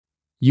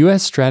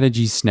U.S.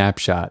 Strategy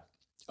Snapshot: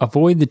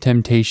 Avoid the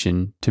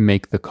Temptation to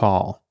Make the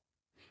Call.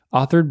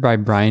 Authored by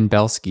Brian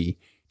Belsky,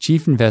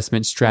 Chief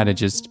Investment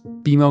Strategist,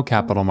 BMO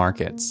Capital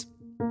Markets.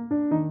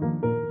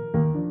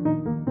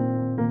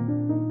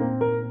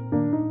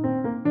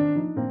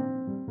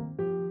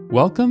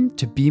 Welcome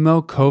to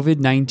BMO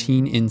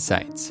COVID-19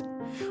 Insights,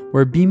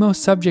 where BMO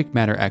subject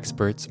matter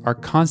experts are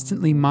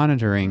constantly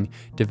monitoring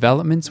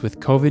developments with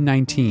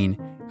COVID-19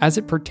 as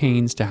it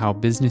pertains to how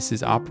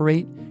businesses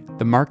operate,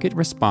 the market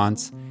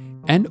response,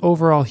 and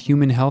overall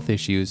human health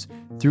issues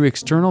through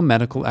external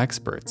medical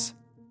experts.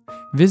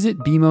 Visit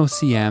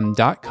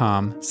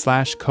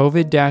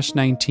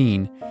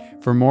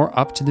bmocm.com/COVID-19 for more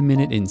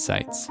up-to-the-minute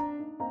insights.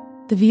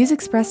 The views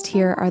expressed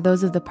here are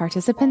those of the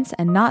participants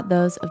and not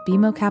those of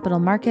BMO Capital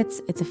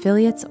Markets, its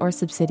affiliates, or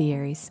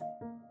subsidiaries.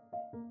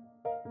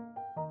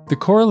 The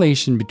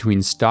correlation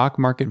between stock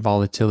market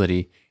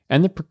volatility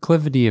and the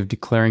proclivity of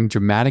declaring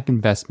dramatic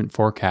investment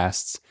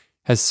forecasts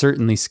has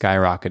certainly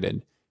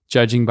skyrocketed,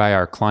 judging by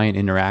our client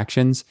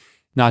interactions,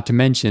 not to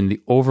mention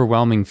the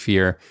overwhelming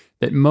fear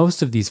that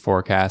most of these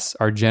forecasts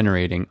are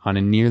generating on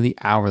a nearly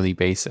hourly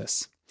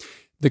basis.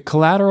 The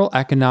collateral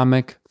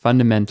economic,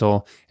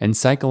 fundamental, and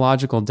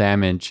psychological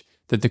damage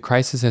that the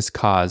crisis has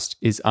caused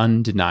is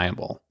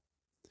undeniable.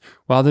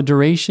 While the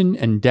duration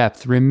and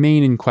depth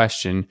remain in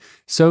question,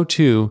 so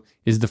too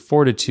is the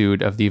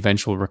fortitude of the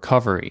eventual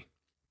recovery.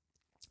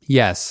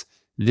 Yes,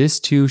 this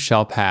too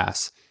shall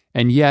pass,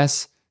 and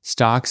yes,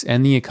 stocks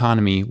and the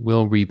economy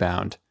will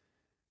rebound.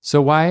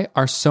 So why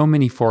are so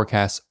many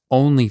forecasts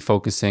only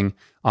focusing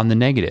on the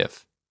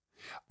negative?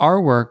 Our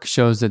work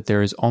shows that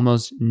there is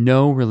almost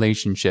no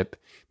relationship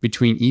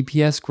between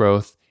EPS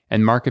growth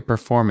and market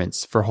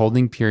performance for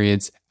holding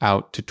periods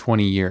out to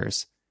 20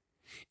 years.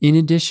 In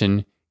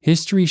addition,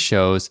 history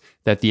shows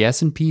that the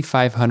S&P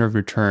 500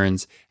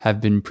 returns have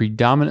been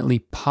predominantly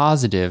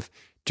positive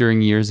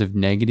during years of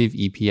negative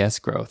EPS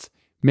growth,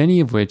 many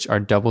of which are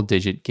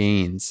double-digit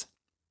gains.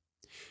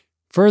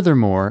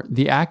 Furthermore,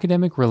 the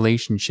academic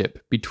relationship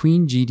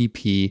between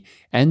GDP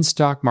and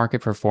stock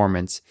market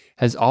performance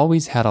has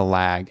always had a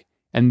lag,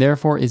 and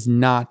therefore is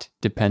not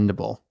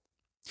dependable.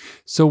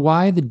 So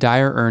why the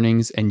dire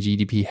earnings and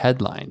GDP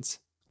headlines?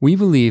 We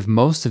believe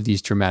most of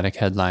these dramatic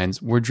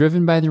headlines were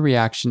driven by the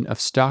reaction of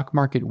stock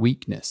market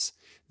weakness,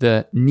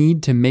 the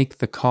need to make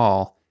the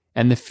call,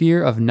 and the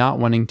fear of not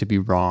wanting to be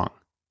wrong.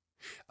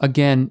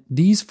 Again,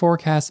 these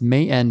forecasts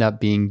may end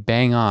up being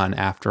bang on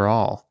after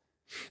all.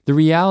 The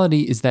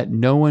reality is that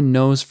no one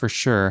knows for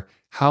sure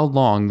how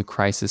long the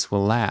crisis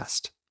will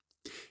last.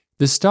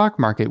 The stock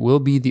market will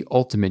be the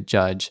ultimate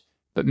judge,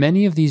 but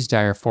many of these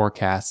dire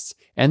forecasts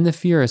and the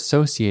fear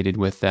associated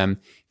with them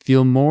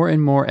feel more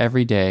and more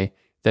every day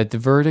that the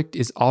verdict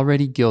is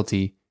already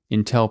guilty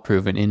until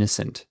proven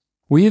innocent.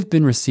 We have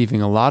been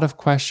receiving a lot of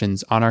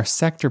questions on our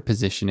sector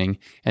positioning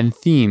and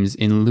themes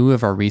in lieu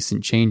of our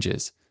recent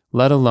changes,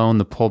 let alone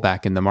the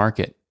pullback in the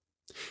market.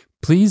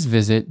 Please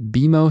visit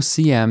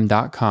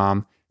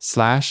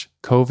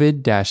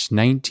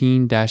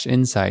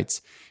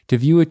bmocm.com/COVID-19-insights to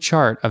view a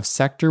chart of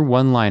sector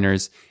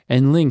one-liners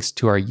and links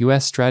to our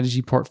U.S.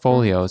 strategy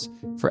portfolios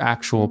for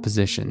actual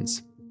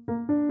positions.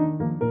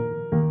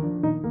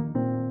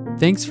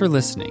 Thanks for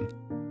listening.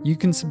 You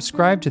can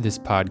subscribe to this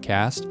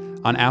podcast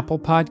on Apple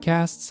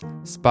Podcasts,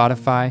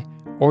 Spotify,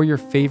 or your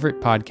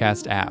favorite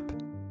podcast app.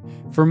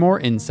 For more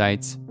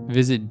insights,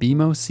 visit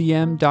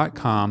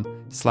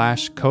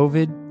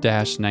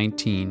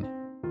bmocm.com/COVID-19.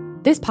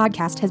 This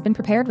podcast has been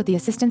prepared with the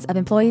assistance of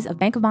employees of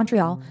Bank of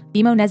Montreal,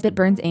 BMO Nesbitt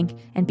Burns Inc.,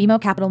 and BMO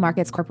Capital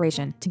Markets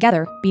Corporation,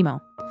 together, BMO.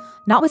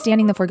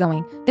 Notwithstanding the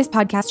foregoing, this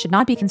podcast should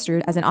not be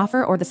construed as an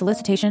offer or the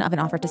solicitation of an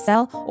offer to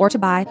sell or to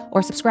buy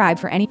or subscribe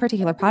for any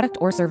particular product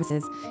or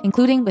services,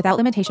 including, without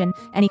limitation,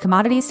 any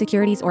commodities,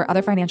 securities, or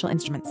other financial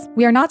instruments.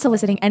 We are not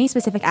soliciting any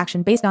specific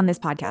action based on this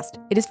podcast.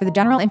 It is for the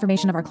general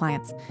information of our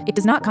clients. It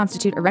does not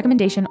constitute a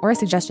recommendation or a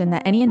suggestion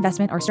that any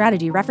investment or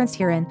strategy referenced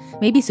herein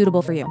may be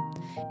suitable for you.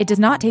 It does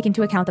not take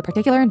into account the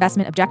particular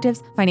investment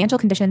objectives, financial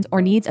conditions,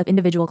 or needs of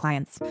individual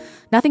clients.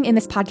 Nothing in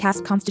this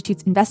podcast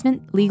constitutes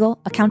investment, legal,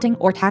 accounting,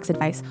 or tax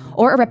advice,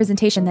 or a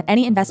representation that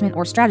any investment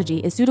or strategy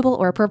is suitable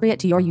or appropriate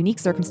to your unique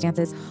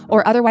circumstances,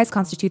 or otherwise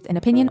constitutes an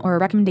opinion or a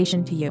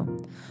recommendation to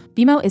you.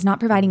 BMO is not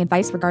providing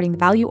advice regarding the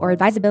value or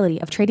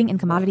advisability of trading in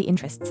commodity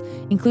interests,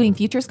 including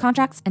futures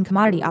contracts and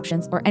commodity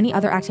options or any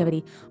other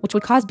activity which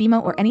would cause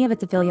BMO or any of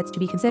its affiliates to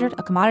be considered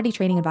a commodity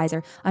trading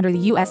advisor under the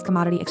U.S.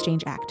 Commodity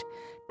Exchange Act.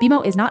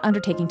 BMO is not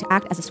undertaking to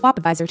act as a swap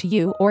advisor to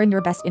you or in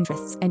your best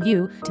interests, and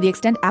you, to the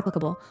extent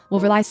applicable, will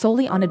rely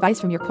solely on advice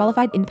from your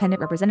qualified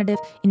independent representative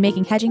in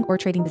making hedging or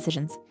trading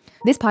decisions.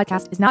 This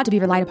podcast is not to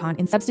be relied upon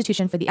in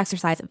substitution for the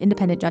exercise of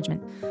independent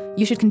judgment.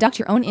 You should conduct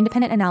your own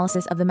independent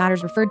analysis of the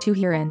matters referred to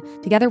herein,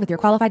 together with your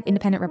qualified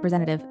independent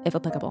representative, if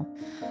applicable.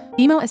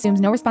 BMO assumes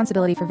no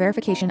responsibility for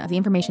verification of the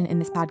information in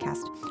this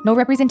podcast. No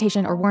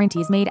representation or warranty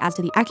is made as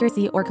to the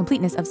accuracy or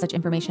completeness of such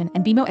information,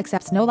 and BMO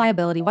accepts no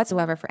liability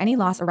whatsoever for any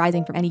loss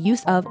arising from any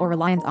use of of or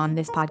reliance on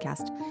this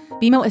podcast.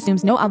 BMO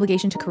assumes no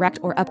obligation to correct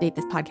or update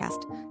this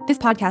podcast. This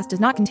podcast does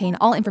not contain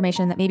all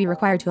information that may be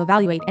required to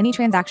evaluate any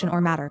transaction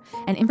or matter,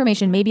 and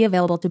information may be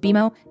available to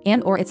BMO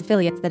and or its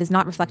affiliates that is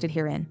not reflected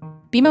herein.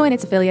 BMO and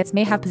its affiliates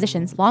may have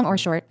positions, long or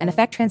short, and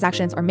affect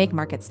transactions or make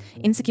markets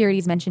in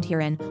securities mentioned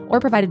herein, or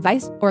provide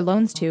advice or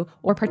loans to,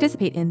 or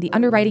participate in the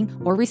underwriting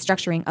or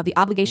restructuring of the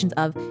obligations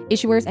of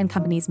issuers and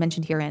companies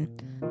mentioned herein.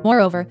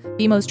 Moreover,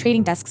 BMO's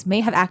trading desks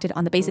may have acted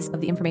on the basis of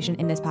the information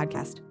in this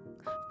podcast.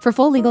 For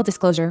full legal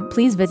disclosure,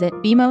 please visit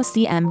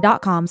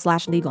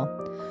bmocm.com/legal.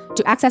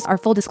 To access our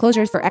full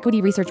disclosures for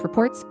equity research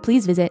reports,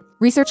 please visit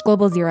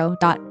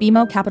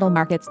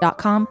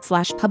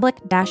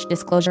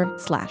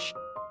researchglobalzero.bmocapitalmarkets.com/public-disclosure/.